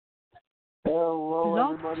Hello,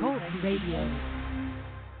 Blog everybody. Talk Radio.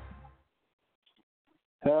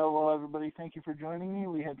 Hello, everybody. Thank you for joining me.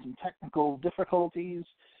 We had some technical difficulties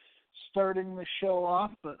starting the show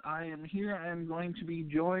off, but I am here. I am going to be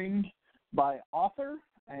joined by author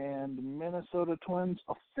and Minnesota Twins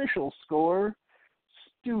official scorer,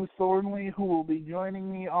 Stew Thornley, who will be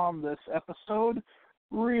joining me on this episode.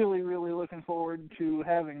 Really looking forward to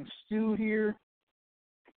having Stew here.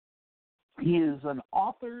 He is an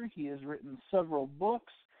author. He has written several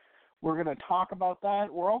books. We're going to talk about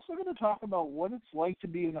that. We're also going to talk about what it's like to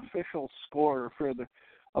be an official scorer for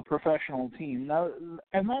a professional team. Now,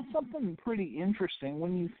 and that's something pretty interesting.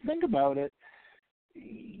 When you think about it,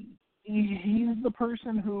 he's the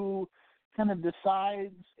person who kind of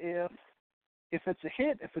decides if it's a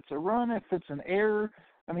hit, if it's a run, if it's an error.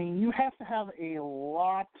 I mean, you have to have a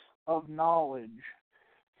lot of knowledge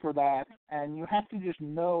for that, and you have to just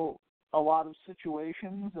know a lot of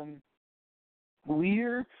situations. And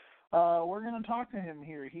we're going to talk to him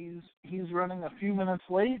here. He's running a few minutes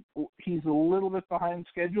late. He's a little bit behind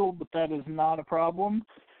schedule, but that is not a problem.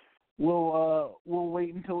 We'll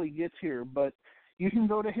wait until he gets here. But you can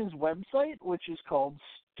go to his website, which is called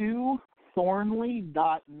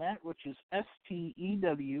stewthornley.net, which is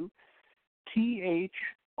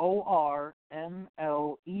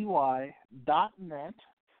STEWTHORNLEY.net,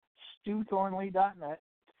 stewthornley.net.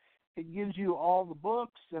 It gives you all the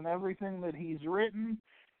books and everything that he's written.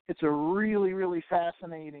 It's a really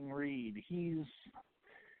fascinating read. He's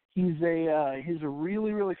a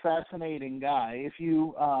really fascinating guy. If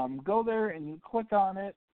you go there and you click on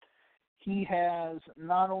it, he has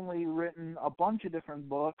not only written a bunch of different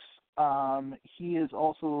books. He is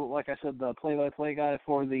also, like I said, the play-by-play guy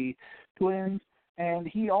for the Twins, and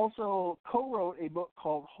he also co-wrote a book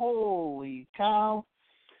called Holy Cow,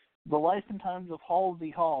 The Life and Times of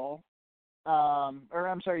Halsey Hall,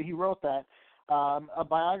 he wrote that, a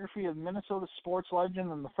biography of Minnesota sports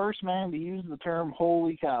legend and the first man to use the term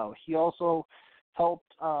holy cow. He also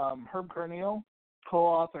helped Herb Carneal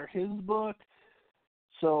co-author his book.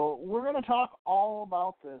 So we're going to talk all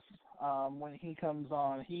about this when he comes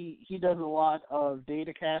on. He does a lot of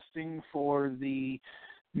data casting for the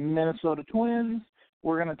Minnesota Twins.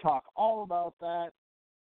 We're going to talk all about that.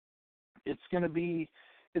 It's going to be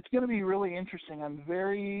really interesting. I'm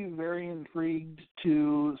very intrigued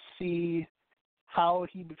to see how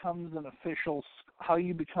you become an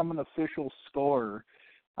official scorer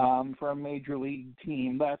for a major league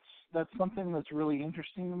team. That's something that's really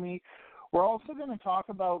interesting to me. We're also going to talk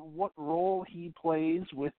about what role he plays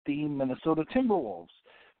with the Minnesota Timberwolves,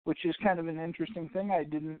 which is kind of an interesting thing. I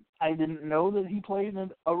didn't know that he played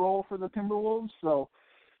a role for the Timberwolves. So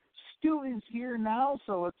Stu is here now,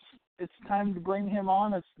 so it's time to bring him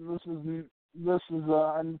on. It's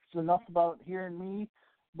enough about hearing me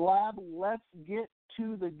blab. Let's get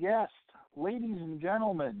to the guest, ladies and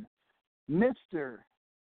gentlemen, Mr.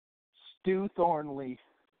 Stew Thornley.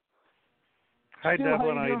 Hi, Stu,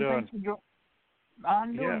 Devlin. How you doing?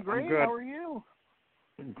 I'm doing great. I'm good. How are you?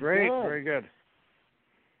 Great. Good. Very good.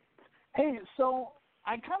 Hey, so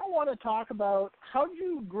I kind of want to talk about how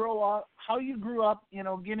you grew up,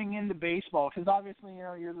 getting into baseball, because obviously,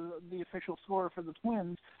 you're the official scorer for the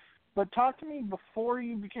Twins. But talk to me before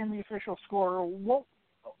you became the official scorer.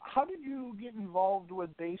 How did you get involved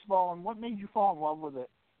with baseball, and what made you fall in love with it?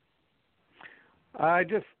 I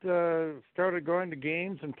just started going to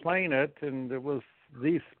games and playing it, and it was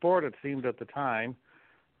the sport, it seemed, at the time.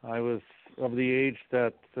 I was of the age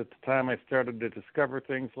that at the time I started to discover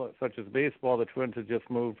things such as baseball. The Twins had just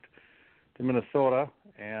moved to Minnesota,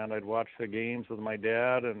 and I'd watch the games with my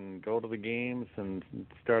dad and go to the games and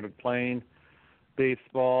started playing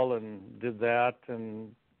baseball and did that.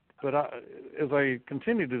 But as I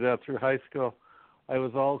continued to do that through high school, I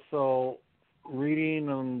was also reading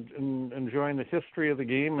and enjoying the history of the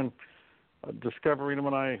game and discovering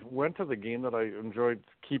when I went to the game that I enjoyed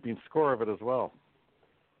keeping score of it as well.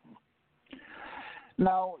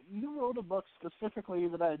 Now, you wrote a book specifically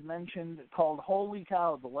that I had mentioned called Holy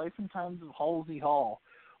Cow, The Life and Times of Halsey Hall.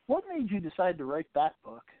 What made you decide to write that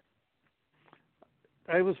book?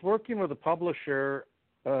 I was working with a publisher,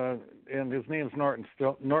 and his name is Norton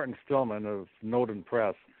Stillman of Noden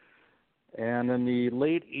Press. And in the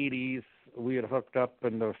late 80s, we had hooked up,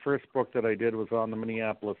 and the first book that I did was on the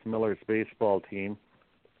Minneapolis Millers baseball team.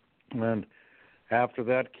 And after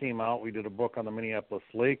that came out, we did a book on the Minneapolis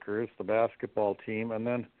Lakers, the basketball team. And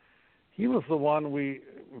then he was the one we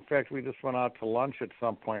just went out to lunch at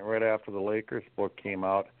some point right after the Lakers book came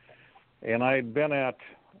out. And I had been at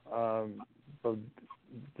the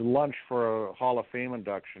lunch for a Hall of Fame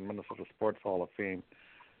induction, Minnesota Sports Hall of Fame.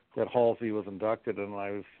 that Halsey was inducted, and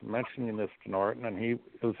I was mentioning this to Norton, and it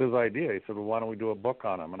was his idea. He said, well, why don't we do a book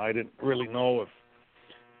on him? And I didn't really know if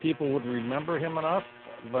people would remember him enough,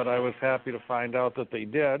 but I was happy to find out that they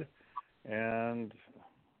did. And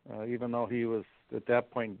even though he was, at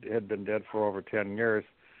that point, had been dead for over 10 years.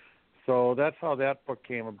 So that's how that book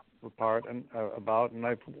came apart and about. And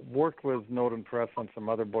I've worked with Noden Press on some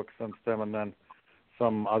other books since then, and then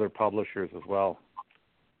some other publishers as well.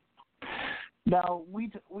 Now,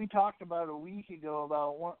 we talked about a week ago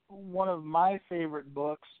about one of my favorite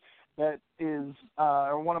books that is,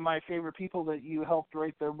 or one of my favorite people that you helped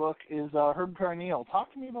write their book is Herb Carneal.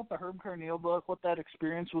 Talk to me about the Herb Carneal book, what that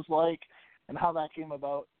experience was like, and how that came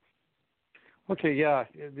about. Okay, yeah.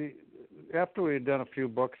 After we had done a few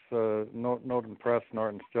books, Noden Press,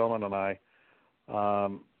 Norton Stillman and I,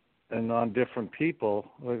 and on different people,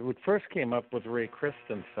 we first came up with Ray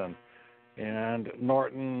Christensen, and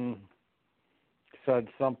Norton said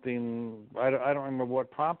something, I don't remember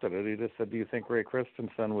what prompted it. He just said, do you think Ray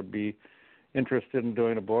Christensen would be interested in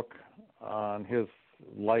doing a book on his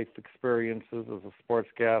life experiences as a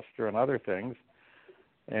sportscaster and other things?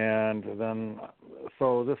 And then,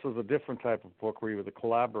 so this was a different type of book where you were the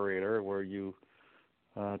collaborator, where you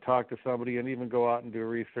talk to somebody and even go out and do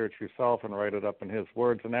research yourself and write it up in his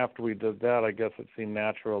words. And after we did that, I guess it seemed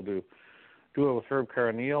natural to do it with Herb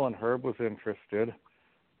Carneal, and Herb was interested.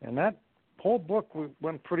 And that whole book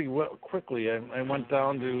went pretty well quickly. I went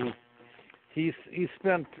down to, he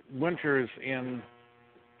spent winters in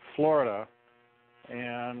Florida,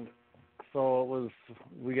 and so it was,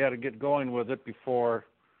 we had to get going with it before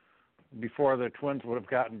the Twins would have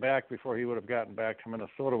gotten back, before he would have gotten back to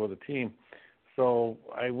Minnesota with the team. So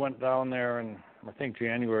I went down there in, I think,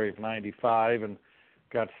 January of '95 and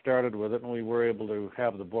got started with it, and we were able to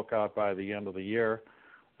have the book out by the end of the year.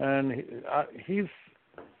 And he's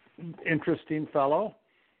an interesting fellow,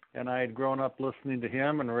 and I had grown up listening to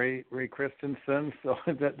him and Ray Christensen, so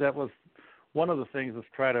that was one of the things, is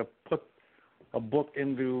try to put a book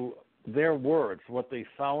into their words, what they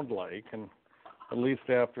sound like, and at least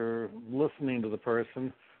after listening to the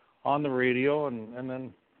person on the radio and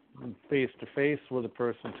then face to face with the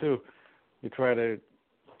person too, you try to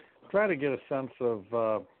get a sense of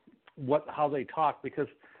how they talk, because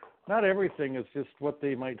not everything is just what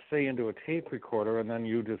they might say into a tape recorder and then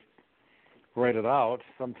you just write it out.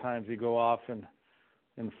 Sometimes you go off and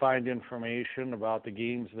find information about the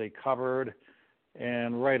games they covered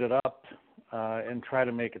and write it up and try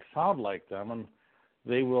to make it sound like them, and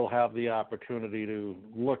they will have the opportunity to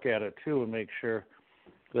look at it too and make sure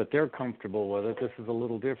that they're comfortable with it. This is a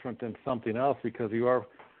little different than something else, because you are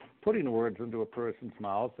putting words into a person's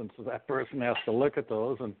mouth, and so that person has to look at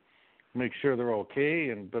those and make sure they're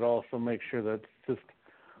okay, but also make sure that it's just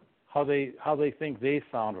how they think they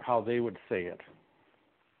sound or how they would say it.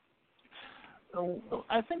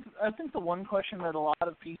 I think the one question that a lot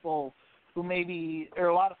of people who maybe, or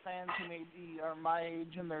a lot of fans who maybe are my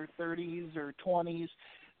age, in their 30s or 20s,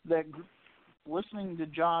 that listening to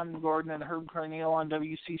John Gordon and Herb Carneal on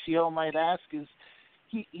WCCO might ask is,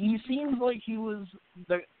 he seems like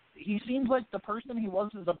the person he was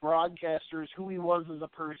as a broadcaster is who he was as a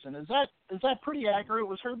person. Is that pretty accurate?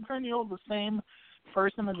 Was Herb Carneal the same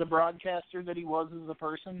person as a broadcaster that he was as a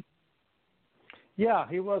person? Yeah,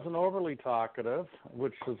 he wasn't overly talkative,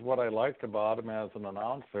 which is what I liked about him as an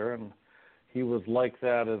announcer, and he was like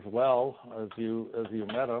that as well as you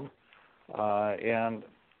met him, and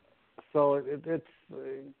so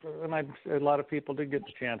a lot of people did get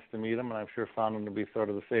the chance to meet him, and I'm sure found him to be sort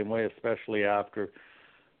of the same way, especially after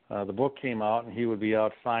the book came out, and he would be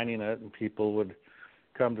out signing it, and people would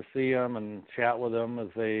come to see him and chat with him as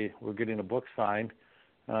they were getting a book signed.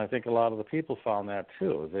 And I think a lot of the people found that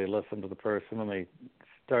too. They listen to the person and they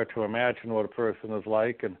start to imagine what a person is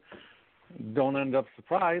like, and don't end up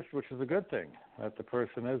surprised, which is a good thing, that the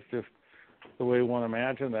person is just the way you want to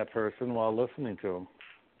imagine that person while listening to them.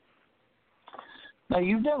 Now,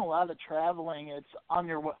 you've done a lot of traveling. It's on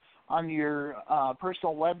your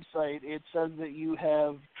personal website. It says that you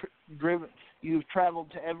have you've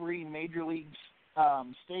traveled to every major league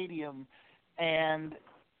stadium, and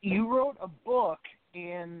you wrote a book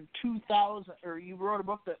in 2000, or you wrote a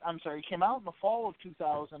book that came out in the fall of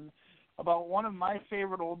 2000 about one of my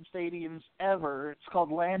favorite old stadiums ever. It's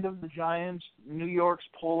called Land of the Giants, New York's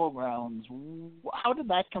Polo Grounds. How did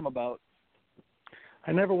that come about?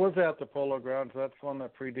 I never was at the Polo Grounds. That's one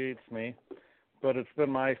that predates me, but it's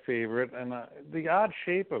been my favorite. And the odd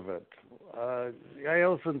shape of it. I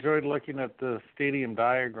also enjoyed looking at the stadium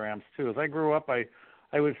diagrams, too. As I grew up,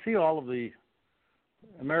 I would see all of the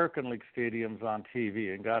American League stadiums on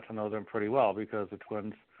TV and got to know them pretty well, because the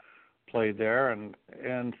Twins played there, and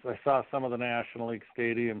I saw some of the National League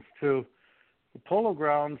stadiums too. The Polo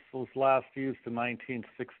Grounds was last used in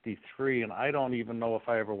 1963, and I don't even know if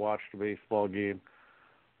I ever watched a baseball game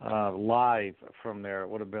live from there. It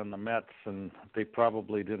would have been the Mets, and they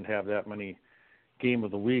probably didn't have that many game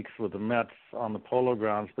of the weeks with the Mets on the Polo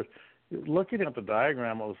Grounds. But looking at the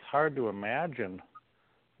diagram, it was hard to imagine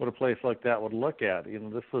what a place like that would look at. You know,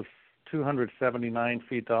 this was 279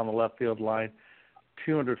 feet down the left field line,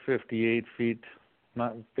 258 feet,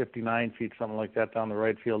 not 59 feet, something like that, down the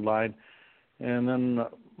right field line, and then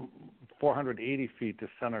 480 feet to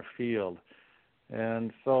center field.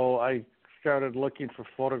 And so I started looking for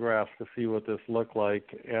photographs to see what this looked like,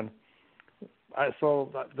 and so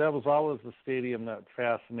that was always the stadium that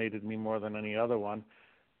fascinated me more than any other one.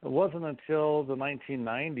 It wasn't until the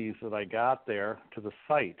 1990s that I got there to the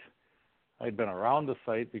site. I'd been around the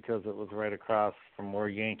site because it was right across from where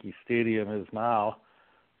Yankee Stadium is now,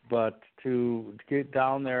 but to get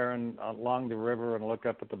down there and along the river and look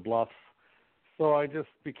up at the bluffs, so I just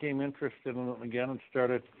became interested in it again and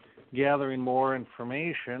started gathering more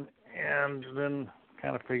information, and then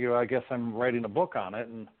kind of figured, I guess I'm writing a book on it,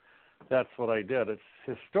 and that's what I did. It's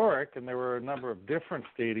historic, and there were a number of different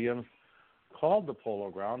stadiums called the Polo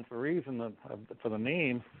Grounds. The reason for the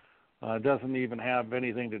name doesn't even have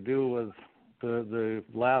anything to do with the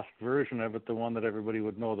last version of it, the one that everybody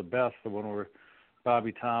would know the best, the one where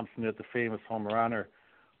Bobby Thompson hit the famous home run, or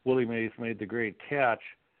Willie Mays made the great catch.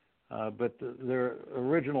 But their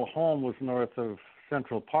original home was north of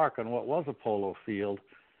Central Park on what was a polo field,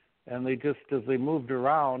 and they just, as they moved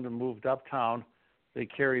around and moved uptown, they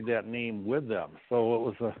carried that name with them. So it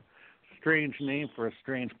was a strange name for a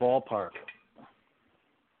strange ballpark.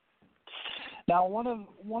 Now, one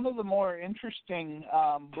of the more interesting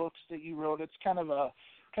books that you wrote, it's kind of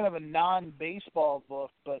a non-baseball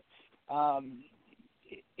book, but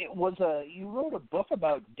you wrote a book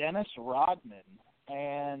about Dennis Rodman.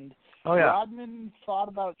 And Rodman thought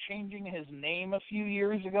about changing his name a few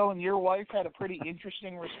years ago, and your wife had a pretty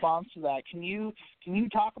interesting response to that. Can you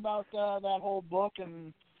talk about that whole book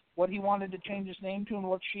and what he wanted to change his name to, and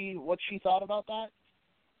what she thought about that?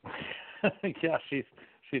 Yeah, she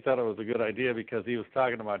thought it was a good idea because he was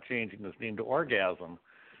talking about changing his name to Orgasm,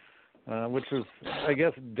 which was, I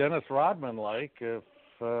guess, Dennis Rodman-like. If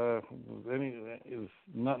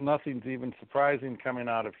nothing's even surprising coming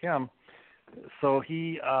out of him. So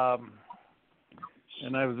he,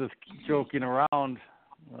 and I was just joking around,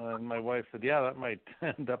 and my wife said, yeah, that might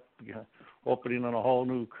end up opening on a whole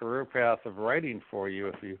new career path of writing for you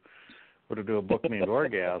if you were to do a book named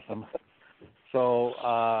Orgasm. So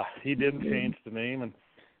he didn't change the name, and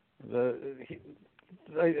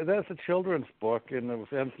that's a children's book, and it was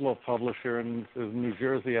Enslow Publisher in New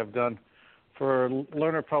Jersey. I've done for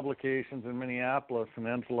Lerner Publications in Minneapolis and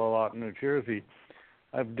Enslow out in New Jersey.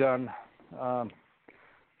 I've done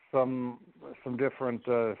some different,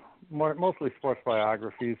 mostly sports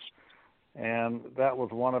biographies, and that was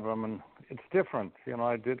one of them. And it's different, you know.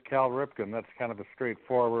 I did Cal Ripken. That's kind of a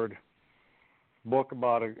straightforward book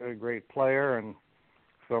about a great player and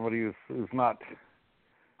somebody who's not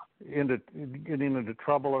getting into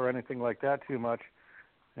trouble or anything like that too much.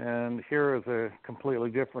 And here is a completely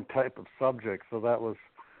different type of subject. So that was,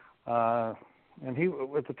 and he,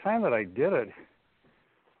 at the time that I did it,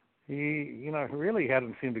 he really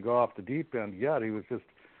hadn't seemed to go off the deep end yet. He was just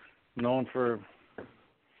known for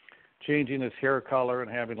changing his hair color and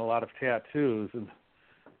having a lot of tattoos, and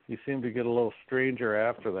he seemed to get a little stranger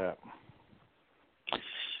after that.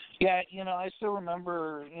 Yeah, I still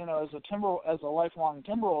remember, as a lifelong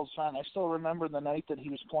Timberwolves fan, I still remember the night that he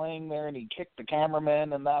was playing there and he kicked the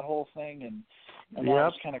cameraman and that whole thing, and that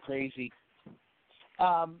was kind of crazy.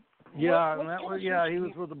 He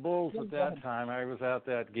was with the Bulls at that time. I was at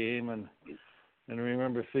that game and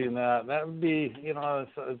remember seeing that. That would be,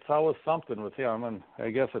 it's always something with him, and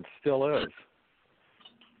I guess it still is.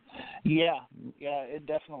 Yeah, it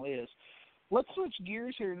definitely is. Let's switch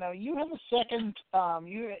gears here. Now, you have a second,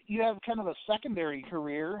 you have kind of a secondary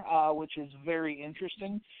career, which is very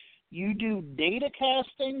interesting. You do data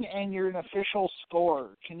casting, and you're an official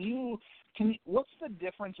scorer. What's the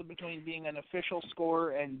difference between being an official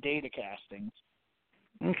scorer and data casting?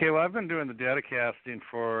 Okay, well, I've been doing the data casting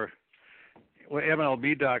for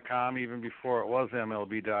MLB.com, even before it was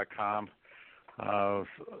MLB.com.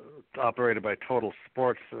 Operated by Total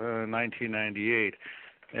Sports in 1998.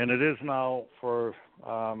 And it is now for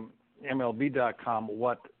MLB.com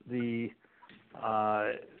what the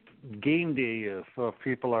game day is. So if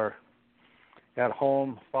people are at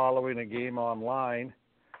home following a game online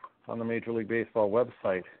on the Major League Baseball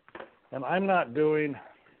website, and I'm not doing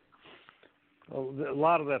a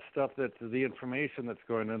lot of that stuff, that the information that's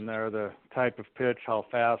going in there, the type of pitch, how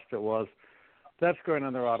fast it was, that's going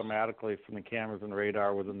in there automatically from the cameras and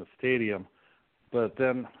radar within the stadium. But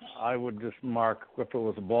then I would just mark if it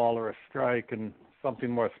was a ball or a strike and something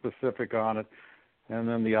more specific on it, and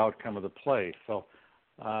then the outcome of the play. So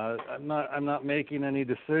I'm not making any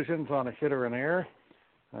decisions on a hit or an error.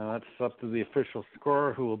 That's up to the official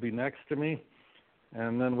scorer who will be next to me.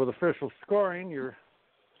 And then with official scoring,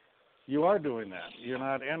 you are doing that. You're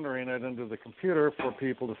not entering it into the computer for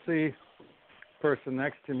people to see. The person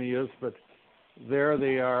next to me is, but there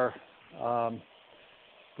they are.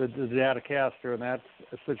 The data caster in that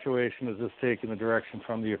situation is just taking the direction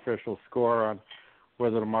from the official score on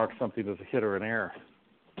whether to mark something as a hit or an error.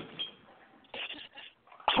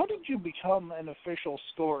 How did you become an official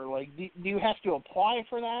scorer? Like, do you have to apply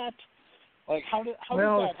for that? Like, how did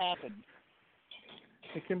that happen?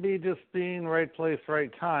 It can be just being right place,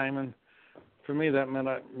 right time, and for me that meant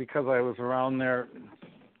because I was around there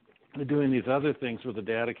doing these other things with the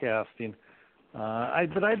data casting.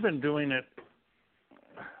 But I've been doing it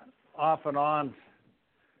off and on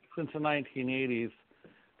since the 1980s,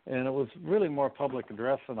 and it was really more public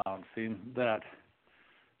address announcing that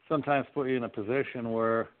sometimes put you in a position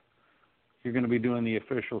where you're going to be doing the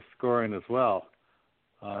official scoring as well.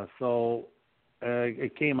 So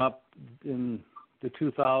it came up in the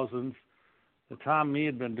 2000s. Tom Mee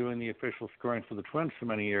had been doing the official scoring for the Twins for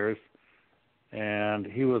many years, and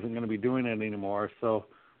he wasn't going to be doing it anymore. So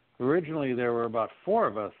originally there were about 4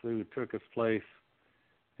 of us who took his place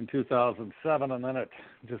in 2007, and then it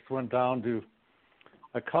just went down to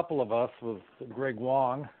a couple of us with Greg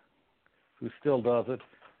Wong, who still does it,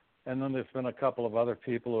 and then there's been a couple of other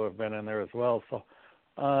people who have been in there as well. So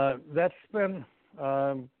that's been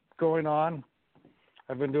going on.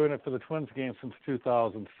 I've been doing it for the Twins game since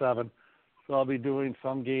 2007, so I'll be doing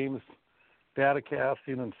some games data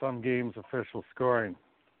casting and some games official scoring.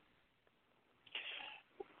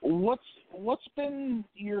 What's been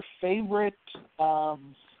your favorite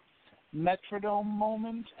Metrodome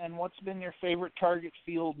moment, and what's been your favorite Target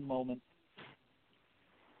Field moment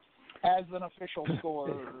as an official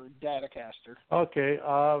scorer or data caster? Okay.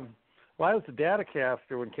 Well, I was a data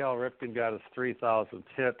caster when Cal Ripken got his 3,000th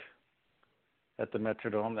hit at the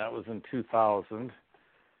Metrodome. That was in 2000.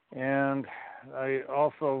 And I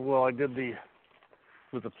did the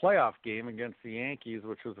playoff game against the Yankees,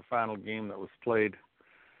 which was the final game that was played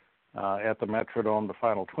at the Metrodome, the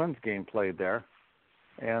final Twins game played there.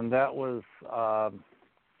 And that was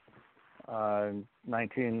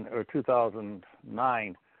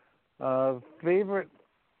 2009. Favorite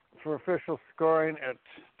for official scoring at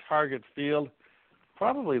Target Field,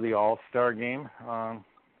 probably the All-Star game,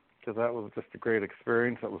 because that was just a great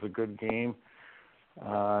experience. That was a good game.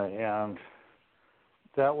 And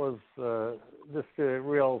that was just a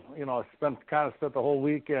real, I spent the whole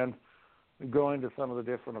weekend going to some of the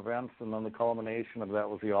different events, and then the culmination of that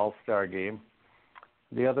was the All-Star game.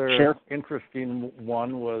 The other interesting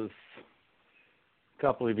one was a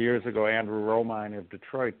couple of years ago, Andrew Romine of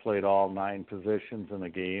Detroit played all 9 positions in a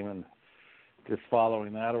game, and just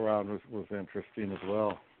following that around was interesting as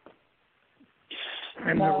well.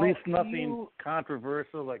 And now, at least nothing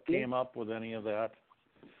controversial that came up with any of that.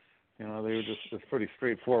 They were just pretty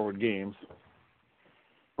straightforward games.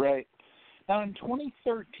 Right. Now, in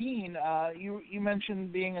 2013, you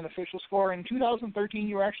mentioned being an official scorer. In 2013,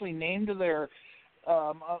 you were actually named to the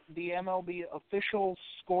MLB Official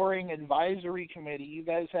Scoring Advisory Committee. You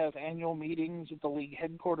guys have annual meetings at the league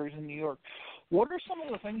headquarters in New York. What are some of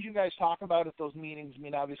the things you guys talk about at those meetings? I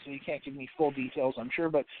mean, obviously you can't give me full details, I'm sure,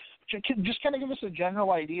 but just kind of give us a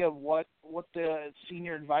general idea of what the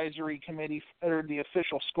Senior Advisory Committee or the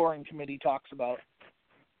Official Scoring Committee talks about.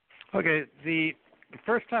 Okay, the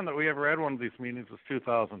first time that we ever had one of these meetings was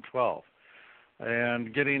 2012.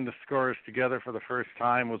 And getting the scorers together for the first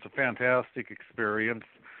time was a fantastic experience.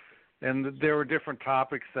 And there were different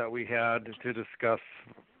topics that we had to discuss.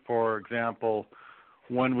 For example,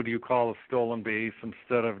 when would you call a stolen base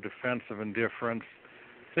instead of defensive indifference,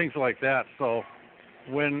 things like that. So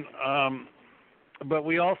but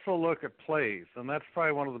we also look at plays, and that's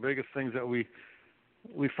probably one of the biggest things that we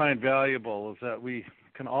find valuable is that we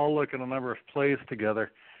can all look at a number of plays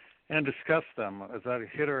together and discuss them. Is that a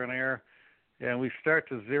hit or an error? And we start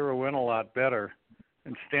to zero in a lot better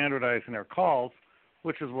in standardizing our calls,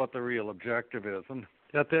 which is what the real objective is. And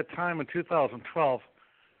at that time in 2012,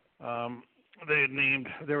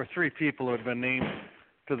 there were 3 people who had been named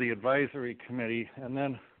to the advisory committee, and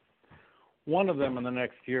then one of them in the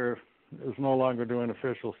next year is no longer doing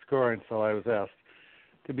official scoring, so I was asked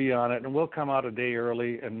to be on it. And we'll come out a day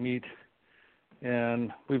early and meet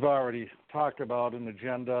And we've already talked about an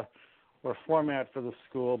agenda or format for the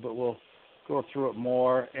school, but we'll go through it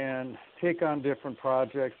more and take on different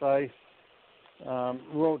projects. I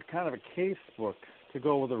wrote kind of a case book to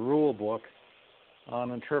go with a rule book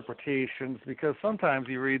on interpretations, because sometimes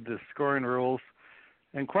you read the scoring rules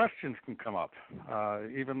and questions can come up.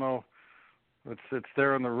 Even though it's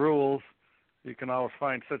there in the rules, you can always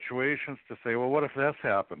find situations to say, well, what if this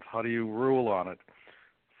happens? How do you rule on it?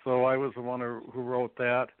 So I was the one who wrote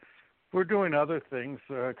that. We're doing other things.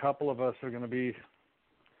 A couple of us are going to be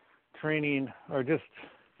training,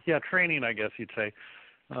 training, I guess you'd say,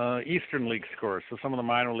 Eastern League scores. So some of the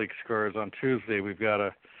minor league scores on Tuesday, we've got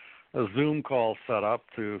a Zoom call set up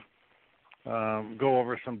to go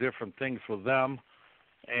over some different things with them.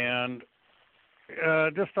 And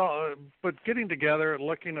but getting together,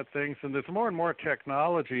 looking at things, and there's more and more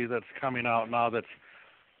technology that's coming out now that's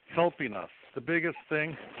helping us. The biggest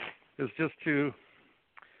thing is just to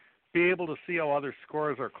be able to see how other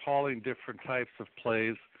scorers are calling different types of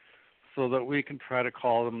plays so that we can try to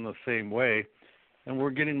call them the same way. And we're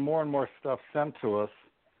getting more and more stuff sent to us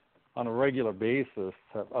on a regular basis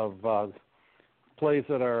of plays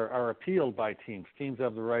that are appealed by teams. Teams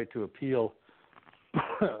have the right to appeal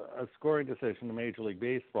a scoring decision to Major League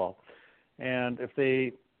Baseball. And if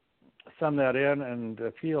they send that in and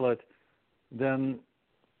appeal it, then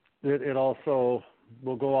it also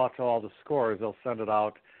will go out to all the scorers. They'll send it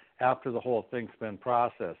out after the whole thing's been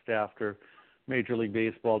processed, after Major League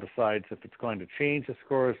Baseball decides if it's going to change the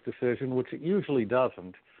scorer's decision, which it usually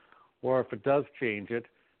doesn't, or if it does change it.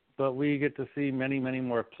 But we get to see many, many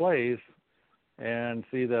more plays and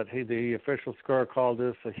see that, hey, the official scorer called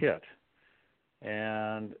this a hit.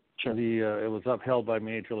 And sure. It was upheld by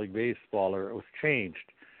Major League Baseball, or it was changed.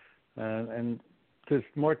 And there's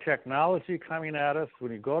more technology coming at us.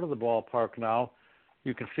 When you go to the ballpark now,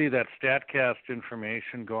 you can see that StatCast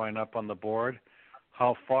information going up on the board,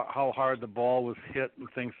 how hard the ball was hit and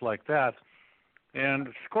things like that. And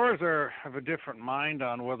scorers have a different mind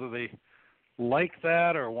on whether they like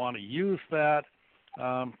that or want to use that.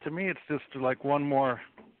 To me, it's just like one more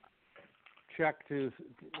check to,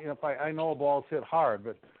 if I know a ball's hit hard,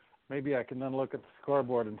 but maybe I can then look at the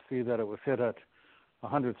scoreboard and see that it was hit at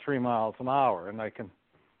 103 miles an hour, and I can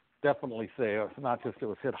definitely say it's not just it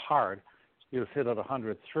was hit hard, it was hit at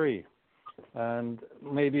 103. And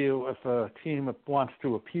maybe if a team wants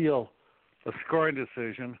to appeal a scoring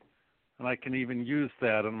decision, and I can even use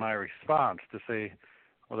that in my response to say,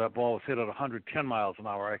 well, that ball was hit at 110 miles an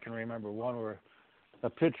hour. I can remember one where a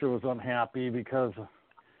pitcher was unhappy because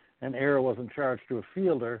an error wasn't charged to a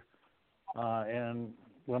fielder, and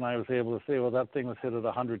when I was able to say, well, that thing was hit at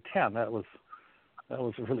 110, that was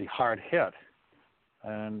a really hard hit,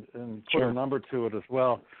 and put sure. a number to it as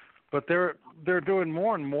well. But they're doing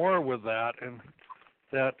more and more with that, and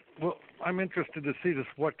that, well, I'm interested to see just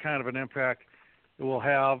what kind of an impact it will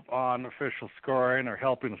have on official scoring or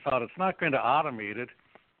helping us out. It's not going to automate it,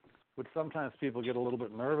 which sometimes people get a little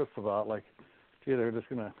bit nervous about, like, gee, they're just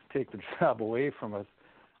going to take the job away from us.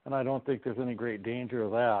 And I don't think there's any great danger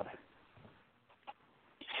of that.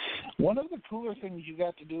 One of the cooler things you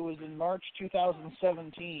got to do was in March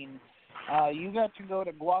 2017, you got to go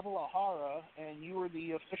to Guadalajara, and you were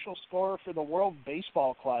the official scorer for the World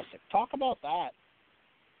Baseball Classic. Talk about that.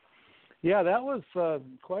 Yeah, that was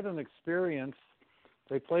quite an experience.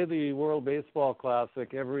 They play the World Baseball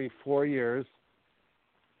Classic every 4 years.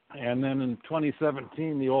 And then in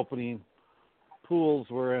 2017, the opening pools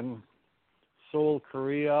were in Seoul,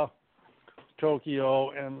 Korea,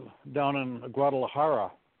 Tokyo, and down in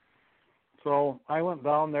Guadalajara. So I went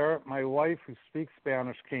down there. My wife, who speaks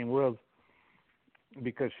Spanish, came with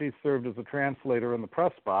because she served as a translator in the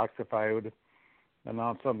press box if I would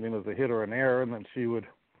announce something as a hit or an error, and then she would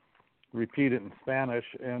repeat it in Spanish.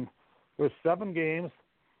 And there were 7 games.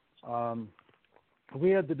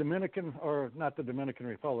 We had not the Dominican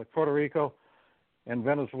Republic, Puerto Rico, and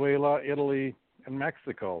Venezuela, Italy, and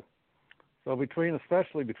Mexico. So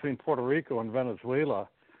especially between Puerto Rico and Venezuela,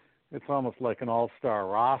 it's almost like an all-star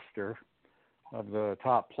roster of the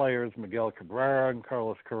top players: Miguel Cabrera and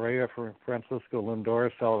Carlos Correa, Francisco Lindor,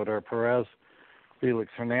 Salvador Perez, Felix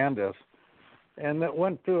Hernandez. And that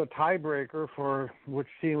went to a tiebreaker for which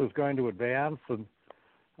team was going to advance, and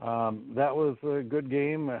that was a good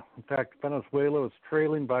game. In fact, Venezuela was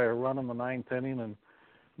trailing by a run in the 9th inning, and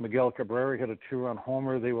Miguel Cabrera hit a 2-run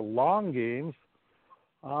homer. They were long games.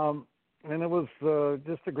 And it was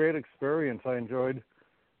just a great experience. I enjoyed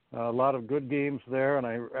a lot of good games there, and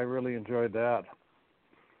I really enjoyed that.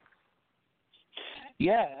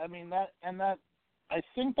 Yeah, I mean, I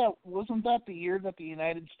think that wasn't that the year that the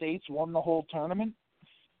United States won the whole tournament?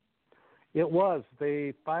 It was.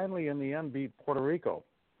 They finally, in the end, beat Puerto Rico.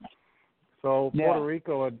 So Puerto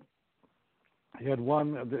Rico had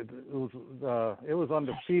won. It was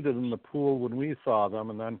undefeated in the pool when we saw them,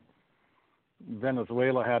 and then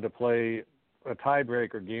Venezuela had to play a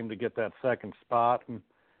tiebreaker game to get that second spot, and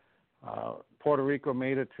Puerto Rico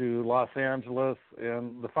made it to Los Angeles,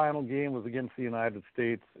 and the final game was against the United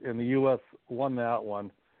States, and the U.S. won that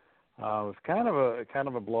one. It was kind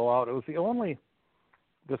of a blowout. It was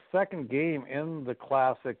the second game in the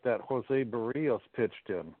Classic that Jose Barrios pitched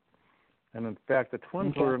in. And in fact, the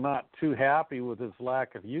Twins were not too happy with his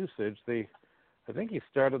lack of usage. I think he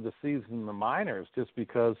started the season in the minors just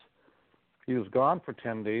because he was gone for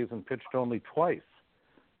 10 days and pitched only twice.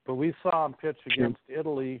 But we saw him pitch against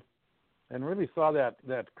Italy and really saw that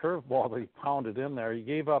curveball that he pounded in there. We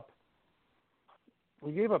gave up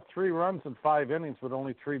 3 runs in 5 innings with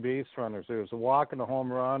only 3 base runners. There was a walk and a home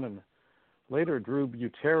run, and later Drew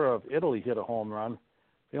Butera of Italy hit a home run.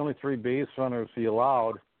 The only 3 base runners he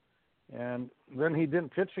allowed. And then he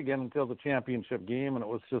didn't pitch again until the championship game, and it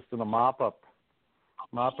was just in a mop-up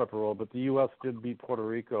role. But the U.S. did beat Puerto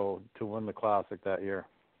Rico to win the Classic that year.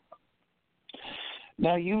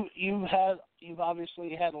 Now you've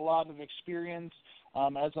obviously had a lot of experience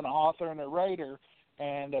as an author and a writer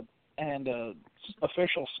and a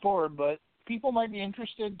official scorer, but people might be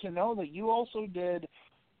interested to know that you also did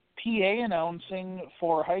PA announcing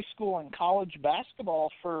for high school and college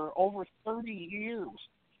basketball for over 30 years.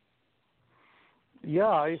 Yeah,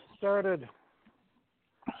 I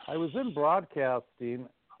was in broadcasting,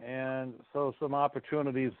 and so some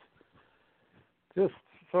opportunities just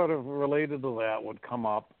sort of related to that would come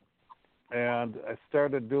up. And I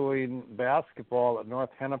started doing basketball at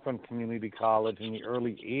North Hennepin Community College in the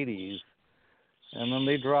early 80s. And then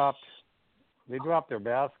they dropped their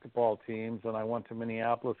basketball teams, and I went to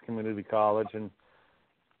Minneapolis Community College, and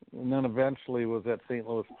then eventually was at St.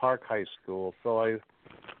 Louis Park High School. So I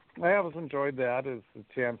always enjoyed that as a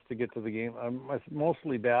chance to get to the game.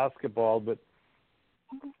 Mostly basketball, but,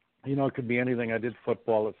 it could be anything. I did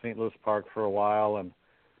football at St. Louis Park for a while, and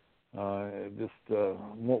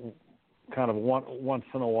kind of once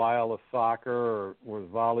in a while a soccer or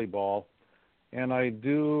volleyball. And I've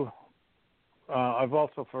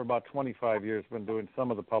also for about 25 years been doing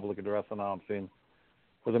some of the public address announcing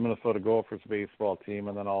for the Minnesota Gophers baseball team,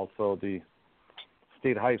 and then also the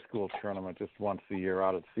state high school tournament just once a year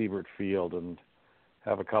out at Siebert Field, and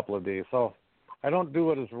have a couple of days. So I don't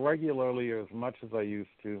do it as regularly or as much as I used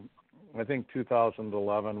to. I think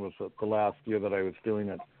 2011 was the last year that I was doing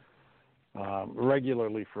it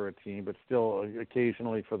regularly for a team, but still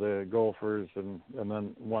occasionally for the Gophers, and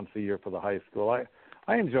then once a year for the high school.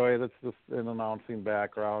 I enjoy it. It's just an announcing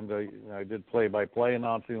background. I did play-by-play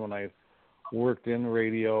announcing when I worked in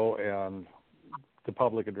radio, and the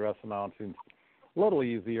public address announcing a little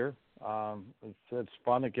easier. It's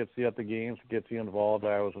fun. It gets you at the games. It gets you involved.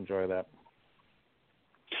 I always enjoy that.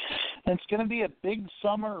 It's going to be a big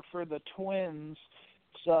summer for the Twins.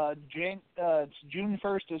 It's June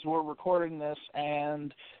 1st as we're recording this,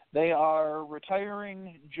 and they are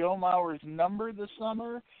retiring Joe Mauer's number this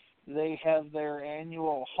summer. They have their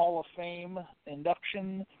annual Hall of Fame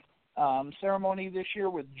induction ceremony this year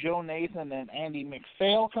with Joe Nathan and Andy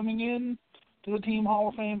McPhail coming in to the Team Hall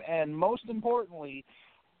of Fame. And most importantly,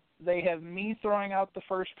 they have me throwing out the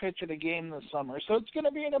first pitch at a game this summer. So it's going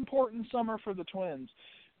to be an important summer for the Twins.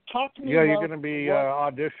 Talk to me about... you're going to be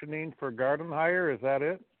auditioning for Gardenhire, is that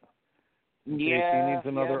it? Yeah. He needs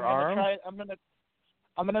another arm? I'm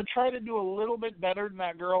going to try to do a little bit better than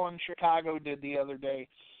that girl in Chicago did the other day.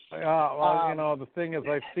 The thing is,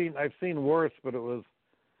 I've seen worse, but it was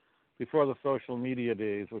before the social media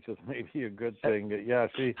days, which is maybe a good thing. But yeah,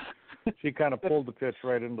 she kind of pulled the pitch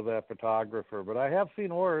right into that photographer. But I have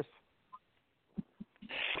seen worse.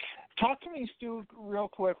 Talk to me, Stu, real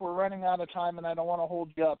quick. We're running out of time, and I don't want to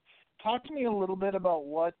hold you up. Talk to me a little bit about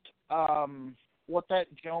what that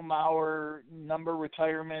Joe Mauer number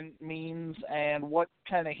retirement means, and what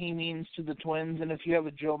kind of he means to the Twins, and if you have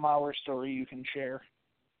a Joe Mauer story you can share.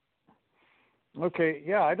 Okay,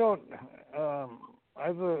 yeah, I don't. I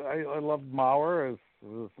loved Mauer as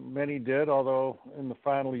many did, although in the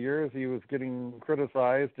final years he was getting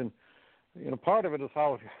criticized, and part of it is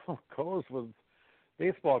how it goes with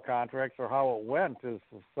baseball contracts, or how it went. Is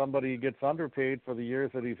somebody gets underpaid for the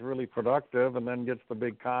years that he's really productive, and then gets the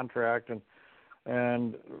big contract, and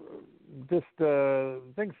just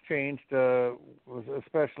things changed,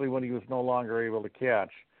 especially when he was no longer able to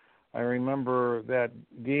catch. I remember that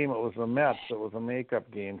game. It was the Mets. It was a makeup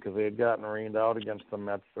game because they had gotten rained out against the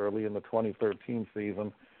Mets early in the 2013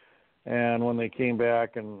 season. And when they came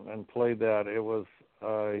back and played that, it was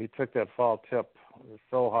he took that fall tip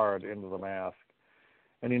so hard into the mask,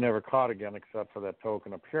 and he never caught again except for that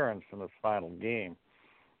token appearance in his final game.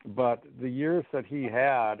 But the years that he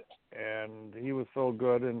had, and he was so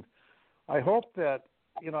good, and I hope that,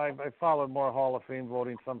 I followed more Hall of Fame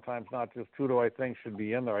voting sometimes, not just who do I think should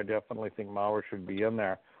be in there. I definitely think Mauer should be in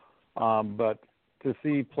there. But to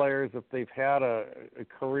see players, if they've had a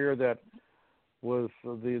career that was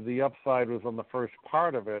the upside was on the first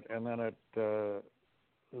part of it, and then at the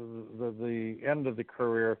end of the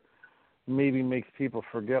career maybe makes people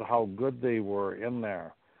forget how good they were in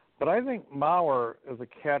there. But I think Mauer as a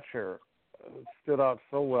catcher stood out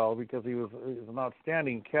so well because he was an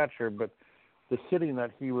outstanding catcher, but the hitting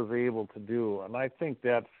that he was able to do, and I think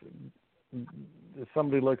that's, if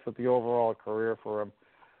somebody looks at the overall career for him,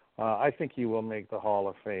 I think he will make the Hall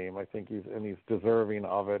of Fame. I think he's deserving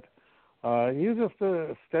of it. He's just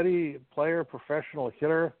a steady player, professional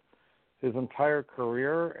hitter his entire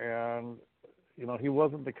career, and he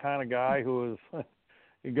wasn't the kind of guy who was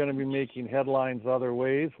going to be making headlines other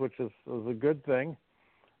ways, which is a good thing.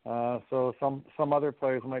 So some other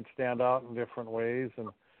players might stand out in different ways, and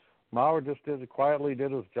Mauer just quietly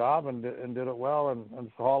did his job and did it well, and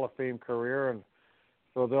it's a Hall of Fame career, and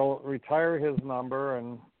so they'll retire his number,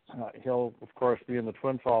 and he'll of course be in the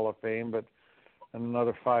Twins Hall of Fame, but in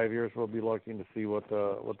another 5 years we'll be looking to see what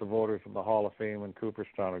the voters in the Hall of Fame in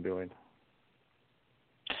Cooperstown are doing.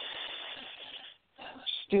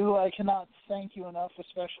 Stu, I cannot thank you enough,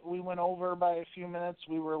 especially we went over by a few minutes.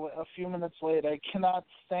 We were a few minutes late. I cannot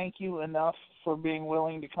thank you enough for being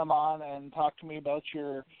willing to come on and talk to me about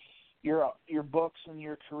your books and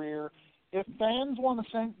your career. If fans want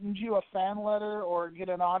to send you a fan letter or get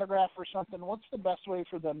an autograph or something, what's the best way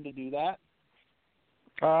for them to do that?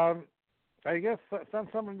 I guess send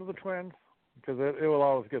something to the Twins, because it will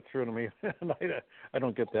always get through to me. I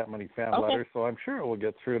don't get that many fan letters, so I'm sure it will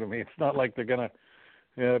get through to me. It's not like they're going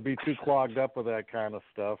to be too clogged up with that kind of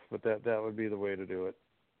stuff, but that would be the way to do it.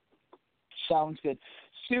 Sounds good.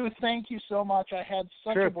 Stu, thank you so much. I had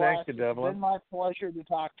such a blast. Thank you, Devlin. It's been my pleasure to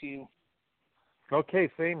talk to you.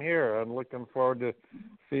 Okay, same here. I'm looking forward to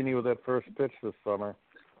seeing you with that first pitch this summer.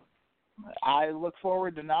 I look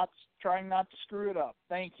forward to trying not to screw it up.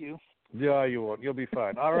 Thank you. Yeah, you won't. You'll be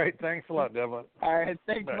fine. All right, thanks a lot, Devlin. All right,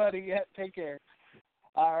 thanks, buddy. Yeah, take care.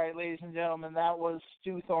 All right, ladies and gentlemen, that was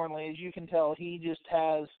Stew Thornley. As you can tell, he's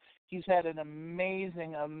had an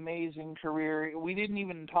amazing, amazing career. We didn't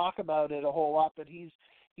even talk about it a whole lot, but he's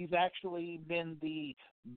actually been the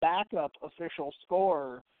backup official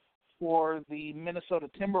scorer for the Minnesota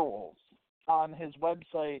Timberwolves. On his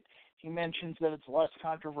website, he mentions that it's less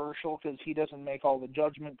controversial because he doesn't make all the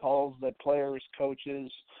judgment calls that players,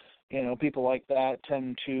 coaches, people like that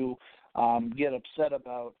tend to get upset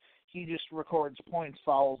about. He just records points,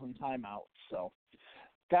 fouls, and timeouts. So,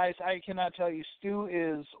 guys, I cannot tell you, Stu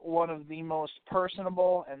is one of the most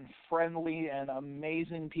personable and friendly and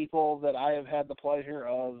amazing people that I have had the pleasure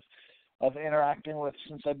of interacting with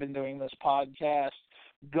since I've been doing this podcast.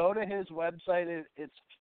 Go to his website. It's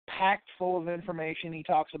packed full of information. He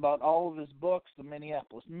talks about all of his books, the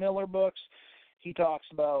Minneapolis Miller books. He talks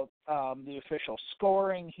about the official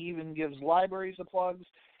scoring. He even gives libraries of plugs.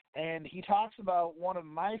 And he talks about one of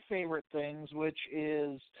my favorite things, which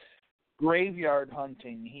is graveyard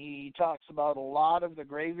hunting. He talks about a lot of the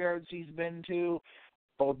graveyards he's been to,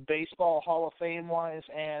 both baseball Hall of Fame-wise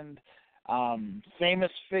and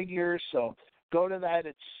famous figures. So go to that.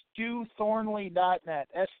 It's stewthornley.net,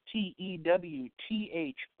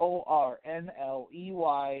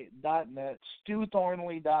 STEWTHORNLEY.net,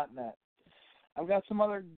 stewthornley.net. I've got some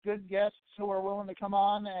other good guests who are willing to come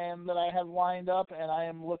on and that I have lined up, and I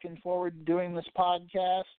am looking forward to doing this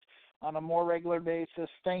podcast on a more regular basis.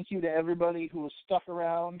 Thank you to everybody who has stuck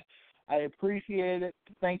around. I appreciate it.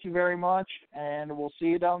 Thank you very much, and we'll see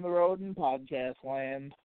you down the road in podcast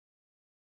land.